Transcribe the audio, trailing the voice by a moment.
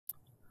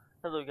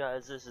Hello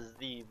guys, this is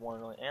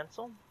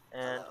TheOneAndOnlyAnselm,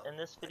 and Hello, in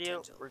this video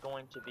potential. we're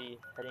going to be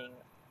heading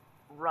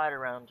right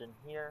around in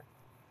here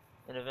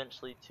and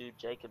eventually to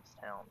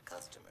Jacobstown.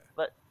 Customer.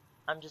 But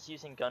I'm just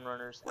using gun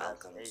runners as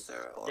Welcome, a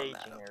sir or staging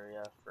madam.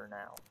 area for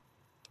now.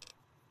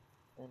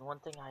 And one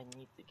thing I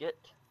need to get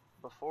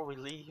before we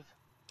leave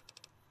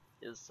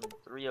is some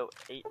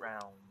 308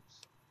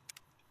 rounds.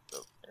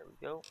 So there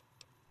we go.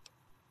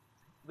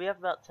 We have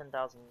about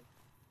 10,000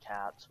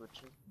 caps,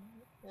 which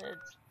is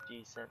it's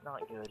decent,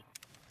 not good,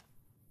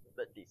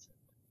 but decent.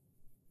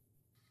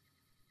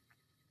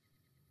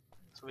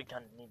 So we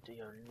kind of need to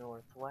go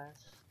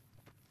northwest,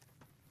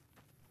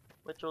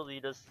 which will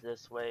lead us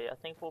this way. I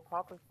think we'll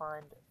probably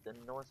find the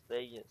North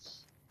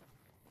Vegas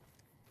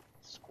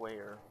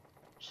square,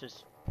 which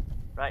is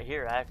right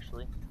here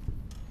actually.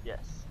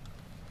 Yes.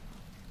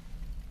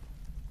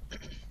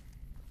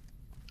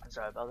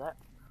 Sorry about that.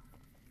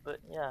 But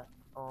yeah,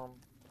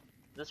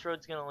 this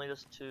road's gonna lead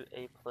us to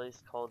a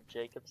place called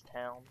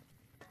Jacobstown,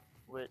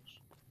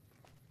 which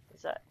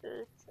is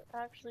it's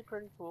actually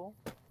pretty cool.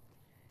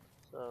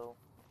 So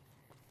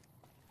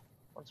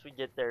once we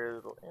get there,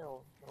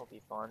 it'll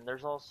be fun.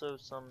 There's also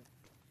some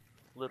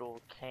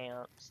little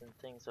camps and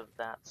things of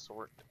that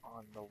sort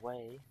on the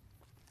way.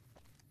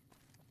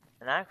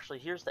 And actually,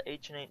 here's the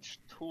H&H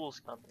Tools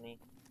Company,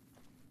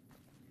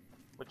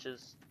 which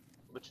is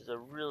a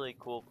really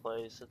cool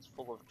place. It's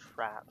full of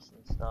traps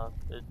and stuff.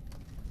 It'd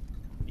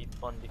be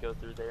fun to go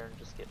through there and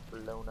just get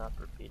blown up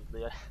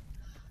repeatedly.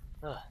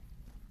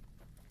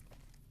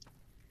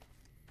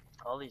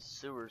 All these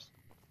sewers,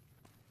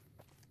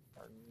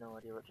 I have no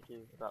idea what to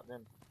do about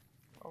them.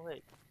 Oh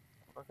wait,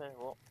 okay,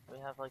 well we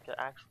have like an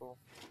actual.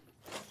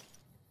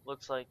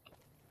 Looks like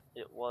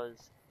it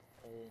was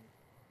a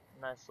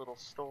nice little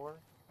store.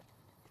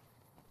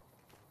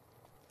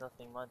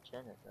 Nothing much in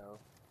it though,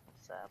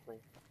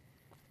 sadly.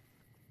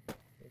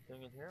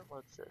 Anything in here?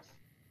 What's this?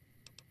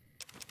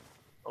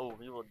 Oh,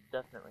 we will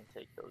definitely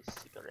take those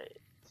cigarettes.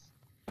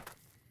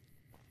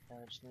 And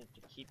I just need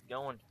to keep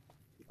going.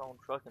 Keep on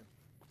trucking.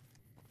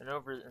 And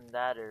over in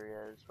that area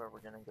is where we're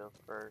gonna go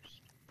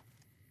first.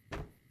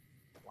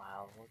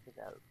 Wow, look at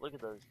that. Look at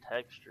those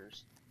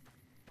textures.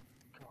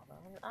 Come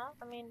on,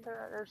 I mean,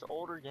 there's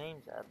older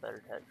games that have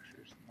better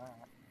textures than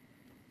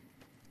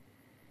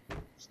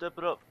that. Step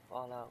it up,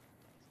 Fallout.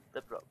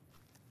 Step it up.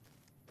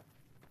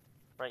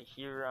 Right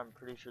here, I'm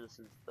pretty sure this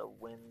is the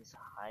Wind's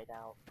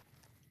hideout.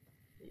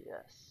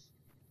 Yes.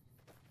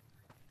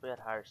 If we had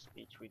higher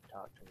speech, we'd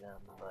talk to them,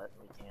 but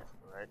we can't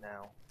right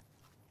now.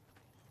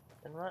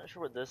 And I'm not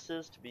sure what this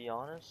is, to be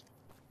honest.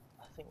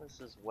 I think this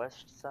is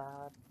West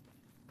Side.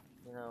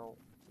 You know,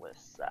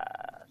 West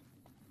Side.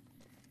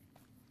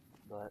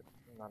 But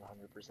I'm not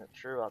 100%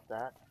 sure about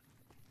that.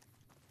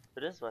 If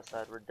it is West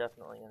Side, we're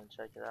definitely going to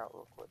check it out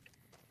real quick.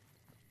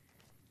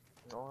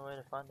 And the only way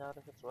to find out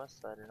if it's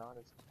West Side or not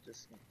is to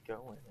just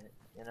go in it,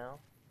 you know?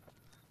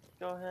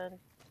 Go ahead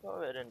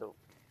into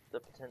the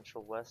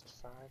potential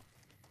West Side.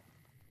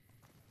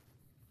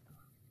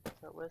 Is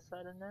that West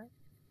Side in there?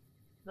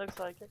 Looks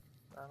like it.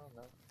 I don't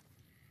know.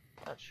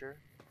 Not sure.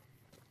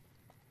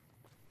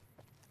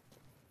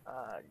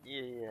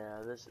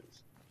 Yeah, this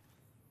is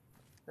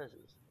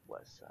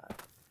West Side.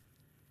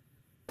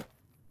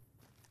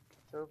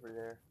 It's over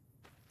there.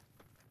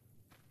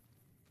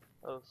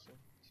 Oh,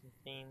 some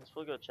themes.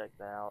 We'll go check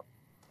that out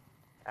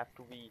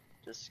after we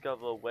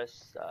discover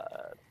West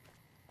Side.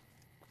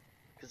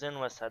 Because in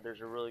West Side,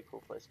 there's a really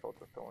cool place called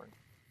the Thorn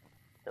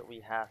that we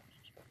have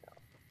to check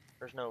out.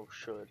 There's no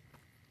should.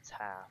 It's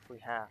half. We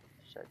have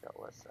to check out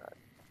West Side.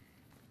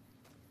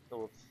 The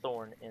little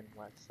Thorn in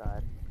West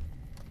Side.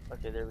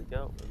 Okay, there we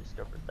go. We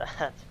discovered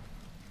that.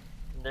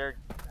 And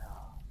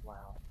oh,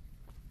 wow.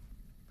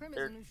 Prim is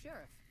a new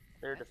sheriff.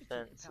 Their That should keep the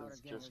defense powder is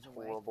gamblers just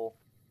away. horrible.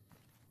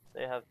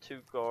 They have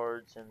 2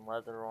 guards in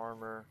leather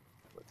armor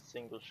with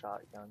single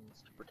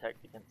shotguns to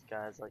protect against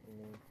guys like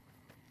me.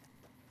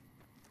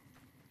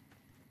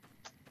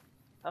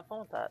 Have fun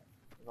with that,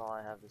 is all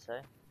I have to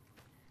say.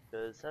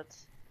 Because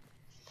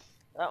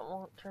that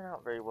won't turn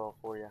out very well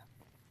for you.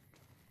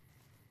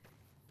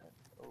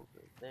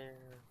 Over there.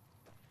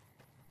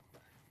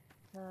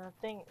 I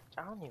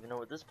don't even know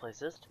what this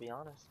place is, to be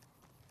honest.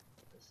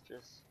 It's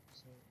just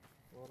some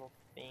little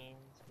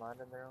fiends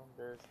minding their own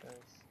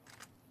business.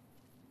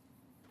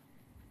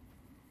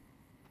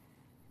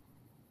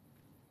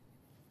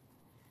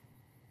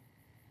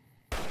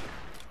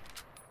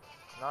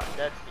 Not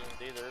dead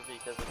fiends either,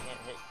 because they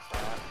can't hit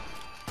crap.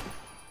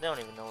 They don't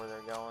even know where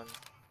they're going.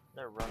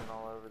 They're running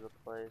all over the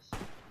place.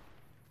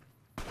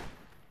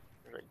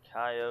 There's a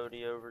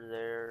coyote over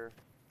there.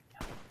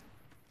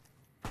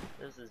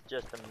 This is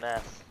just a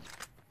mess.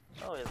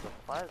 Oh, he has a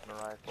plasma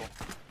rifle.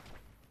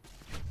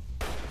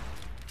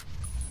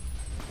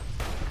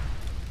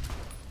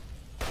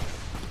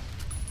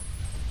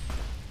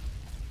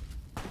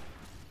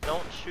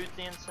 Don't shoot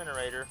the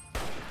incinerator.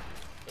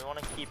 We want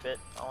to keep it.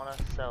 I want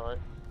to sell it.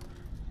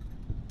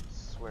 I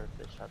swear if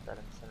they shot that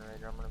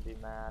incinerator, I'm going to be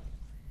mad.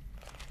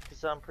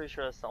 Because I'm pretty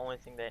sure that's the only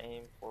thing they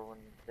aim for when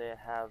they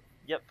have...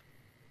 Yep.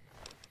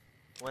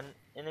 When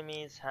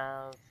enemies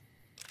have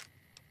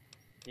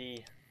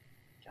God,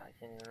 I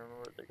can't even remember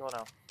what they're called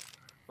now.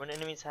 When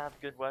enemies have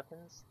good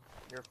weapons,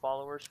 your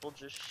followers will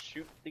just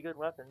shoot the good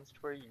weapons to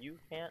where you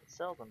can't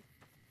sell them.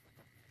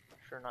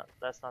 Sure,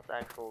 that's not the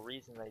actual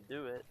reason they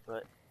do it,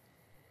 but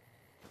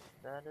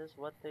that is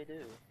what they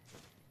do.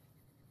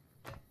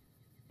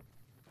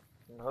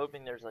 I'm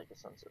hoping there's like a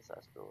Sunset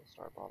Sarsaparilla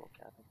Star bottle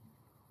cap in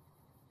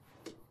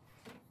here.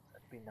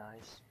 That'd be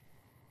nice.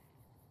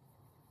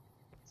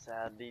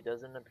 Sadly,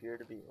 doesn't appear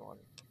to be one.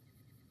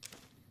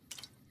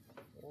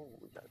 Oh,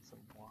 we got some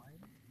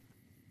wine.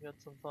 We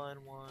got some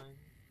fine wine.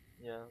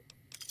 Yeah.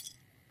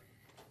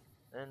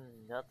 And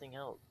nothing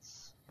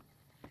else.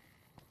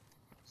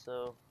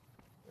 So,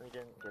 we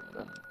didn't get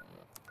the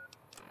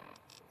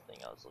thing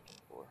I was looking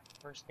for.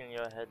 We're just gonna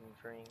go ahead and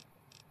drink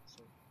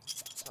some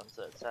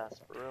Sunset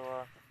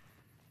Sarsaparilla.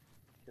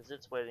 Because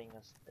it's weighing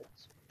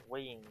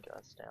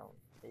us down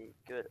a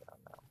good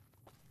amount.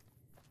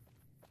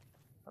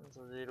 Comes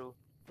a little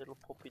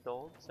puppy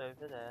dogs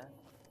over there.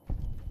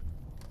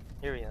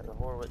 Here we have the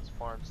Horwitz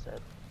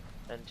Farmstead.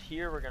 And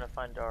here we're gonna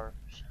find our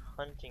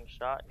hunting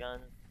shotgun.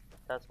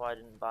 That's why I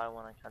didn't buy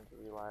one. I kind of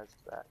realized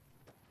that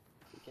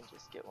we can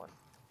just get one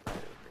right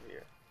over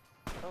here.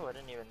 Oh, I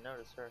didn't even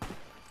notice her.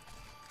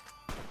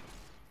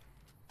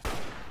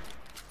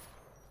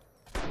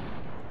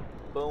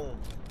 Boom.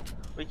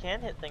 We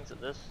can hit things at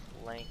this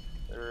length,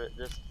 or at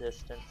this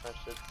distance, I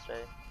should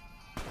say.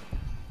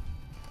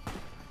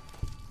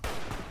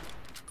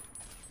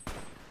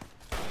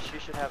 She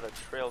should have a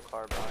trail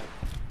carbine.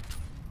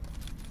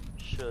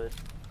 Should.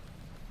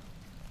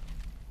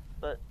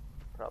 But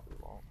probably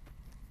won't.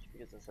 Just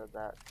because I said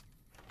that.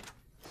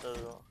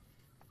 So,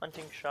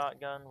 hunting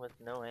shotgun with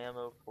no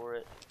ammo for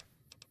it.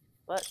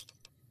 But,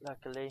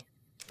 luckily,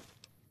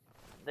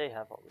 they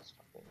have all this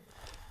stuff they need.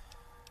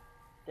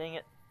 Dang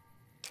it.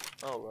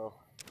 Oh well.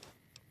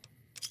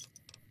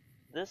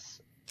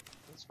 This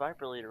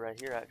Viper Leader right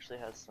here actually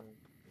has some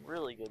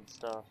really good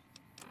stuff.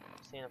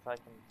 Seeing if I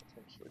can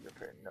potentially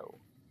repair. No.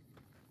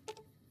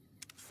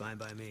 Fine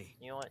by me.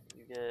 You know what?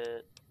 You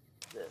get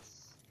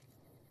this.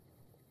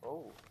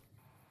 Oh,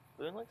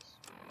 Boone looks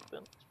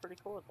pretty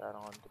cool with that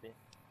on. To be,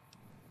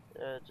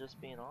 just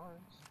being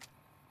honest,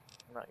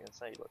 I'm not gonna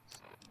say he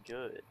looks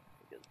good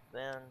because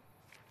then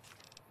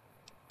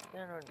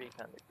it would be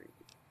kind of creepy.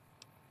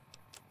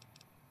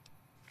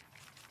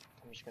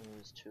 I'm just gonna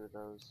use 2 of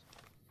those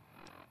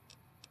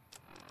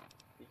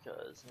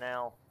because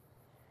now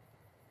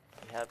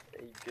we have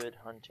a good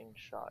hunting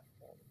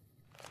shotgun.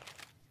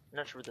 I'm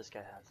not sure what this guy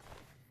has.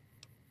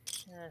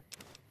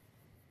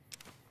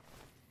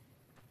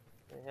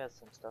 He has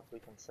some stuff we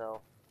can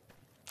sell.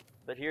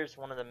 But here's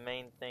one of the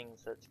main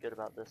things that's good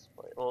about this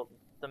place. Well,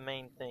 the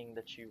main thing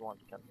that you want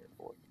to come here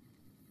for.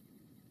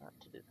 Not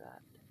to do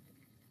that.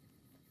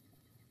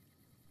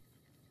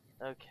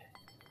 Okay.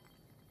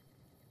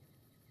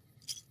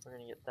 We're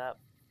gonna get that.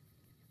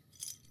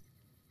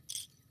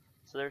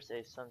 So there's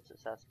a Sunset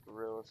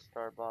Sarsaparilla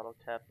Star Bottle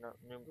Cap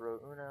numero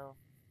uno.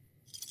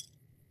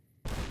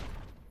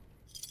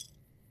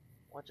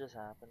 What just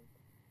happened?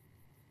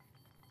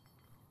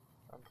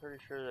 I'm pretty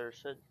sure there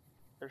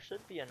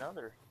should be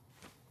another.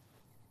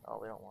 Oh,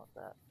 we don't want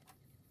that.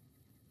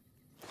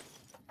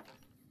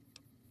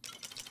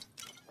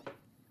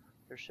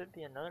 There should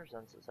be another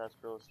Sunset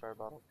Sarsaparilla Star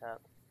Bottle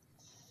Cap.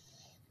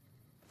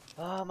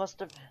 Ah, must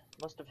have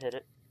hit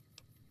it.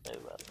 Oh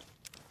well.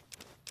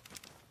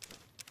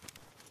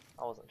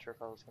 I wasn't sure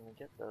if I was gonna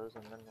get those,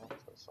 and then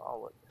once I saw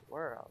what they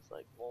were, I was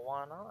like, well,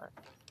 why not?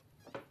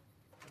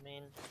 I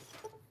mean,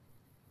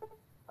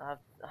 I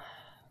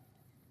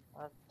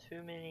have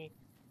too many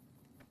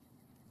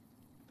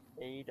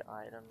aid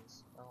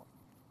items. I don't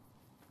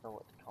know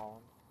what to call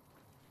them.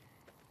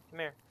 Come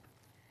here.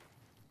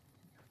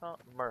 Oh,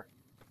 Myrrh.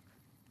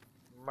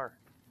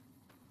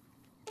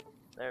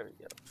 There we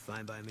go.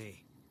 Fine by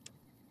me.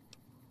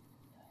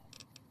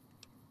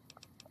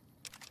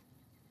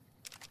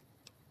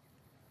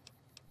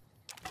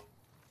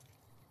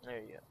 There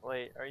you go.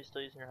 Wait, are you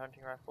still using your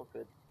hunting rifle?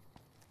 Good.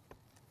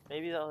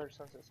 Maybe the other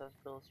Sunset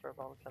Sarsaparilla Star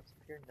Bottle Caps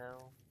up here?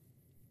 No.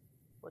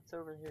 What's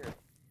over here?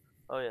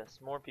 Oh yes,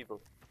 more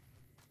people.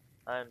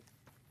 I'm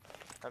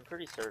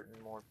pretty certain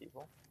more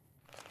people.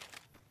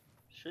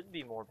 Should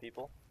be more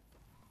people.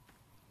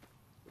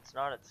 It's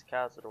not, it's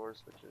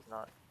Cazadors, which is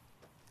not.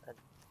 I'd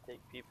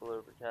take people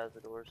over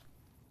Cazadors.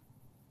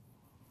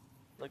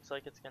 Looks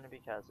like it's gonna be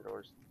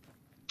Cazadors.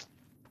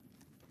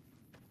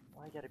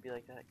 Why you gotta be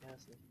like that,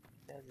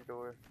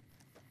 Cazador?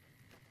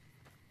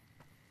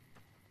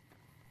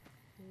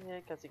 Yeah,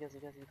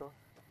 Cazador.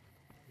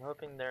 I'm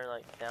hoping they're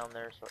like down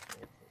there so I can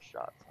get some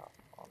shots off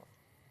on them.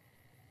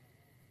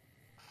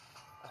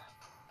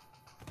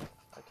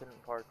 I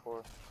couldn't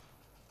parkour.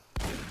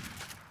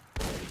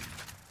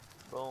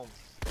 Boom.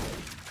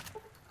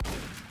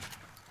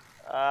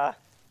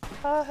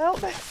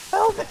 Help me!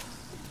 Help me!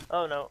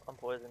 Oh no, I'm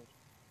poisoned.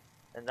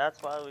 And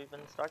that's why we've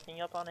been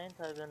stocking up on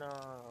anti-venom.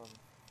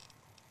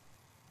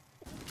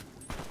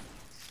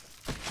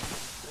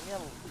 Let me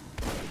have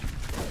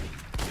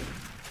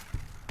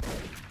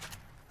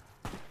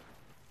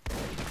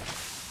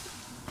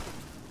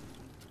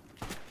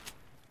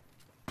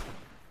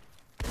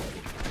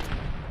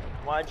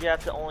Why'd you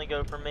have to only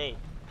go for me?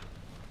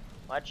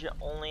 Why'd you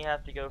only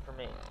have to go for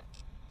me?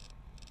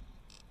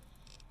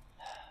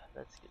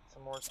 Let's get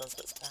some more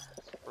sunset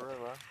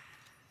sarsaparilla.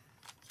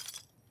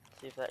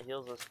 See if that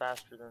heals us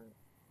faster than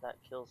that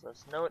kills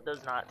us. No, it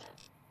does not.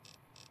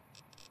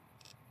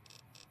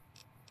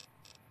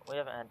 We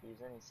haven't had to use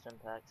any stim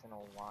packs in a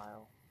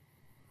while.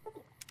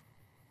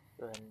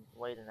 Go ahead and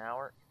wait an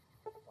hour.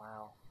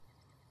 Wow.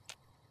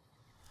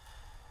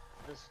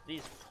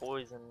 These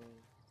poison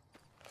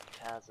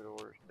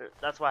cazadors.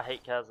 That's why I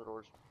hate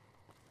cazadors.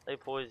 They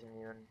poison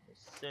you, and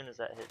as soon as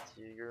that hits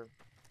you,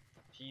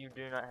 if you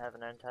do not have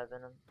an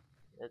anti-venom,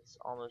 it's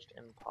almost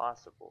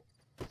impossible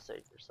to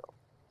save yourself.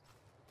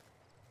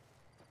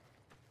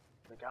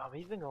 But God,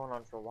 we've been going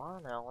on for a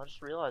while now. I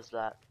just realized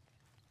that.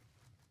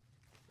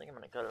 I think I'm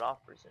gonna cut it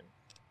off pretty soon.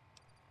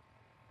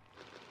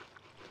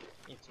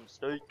 Eat some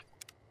steak.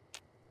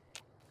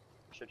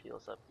 Should heal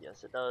us up.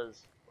 Yes, it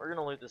does. We're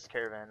gonna loot this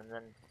caravan, and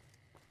then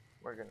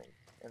we're gonna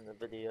end the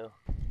video.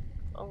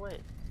 Oh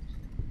wait.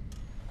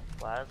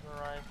 Plasma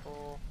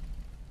rifle.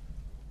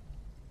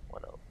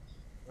 What else?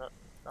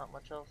 Not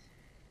much else.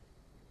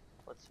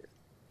 What's here?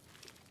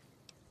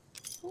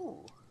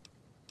 Ooh.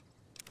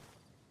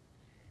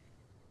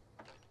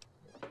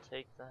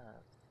 Take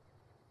that.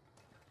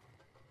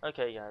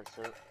 Okay guys,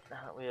 so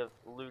now we have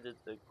looted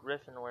the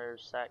Griffinware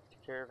sacked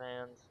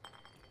caravans.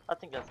 I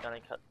think that's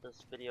gonna cut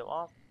this video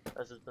off.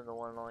 This has been the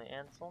one and only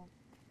Anselm,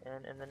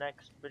 and in the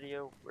next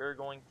video we're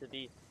going to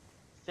be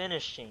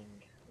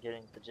finishing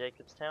getting to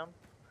Jacobstown.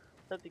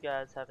 Hope you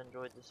guys have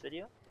enjoyed this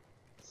video.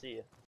 See ya.